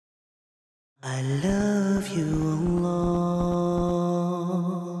I love you, Allah.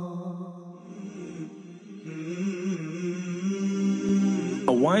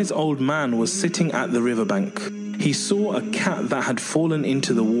 A wise old man was sitting at the riverbank. He saw a cat that had fallen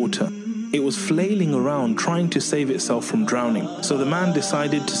into the water. It was flailing around trying to save itself from drowning, so the man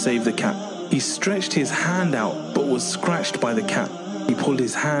decided to save the cat. He stretched his hand out but was scratched by the cat. He pulled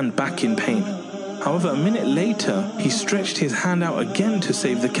his hand back in pain. However, a minute later, he stretched his hand out again to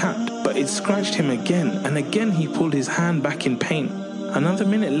save the cat, but it scratched him again, and again he pulled his hand back in pain. Another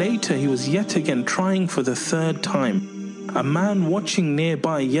minute later, he was yet again trying for the third time. A man watching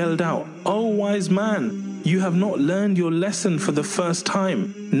nearby yelled out, "Oh, wise man, you have not learned your lesson for the first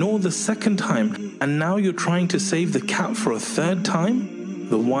time, nor the second time, and now you're trying to save the cat for a third time?"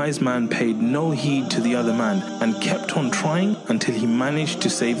 The wise man paid no heed to the other man and kept on trying until he managed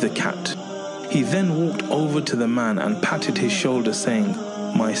to save the cat. He then walked over to the man and patted his shoulder, saying,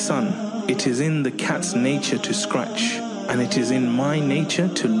 "My son, it is in the cat's nature to scratch, and it is in my nature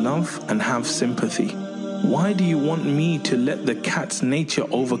to love and have sympathy. Why do you want me to let the cat's nature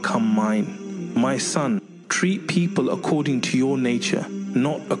overcome mine? My son, treat people according to your nature,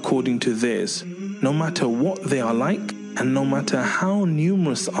 not according to theirs, no matter what they are like, and no matter how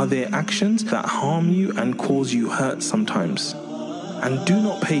numerous are their actions that harm you and cause you hurt sometimes. And do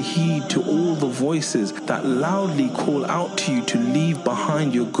not pay heed to all the voices that loudly call out to you to leave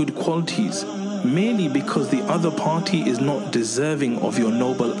behind your good qualities, merely because the other party is not deserving of your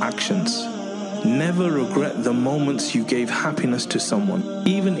noble actions. Never regret the moments you gave happiness to someone,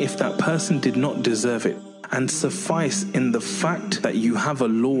 even if that person did not deserve it, and suffice in the fact that you have a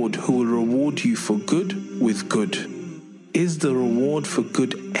Lord who will reward you for good with good. Is the reward for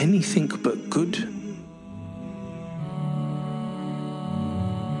good anything but good?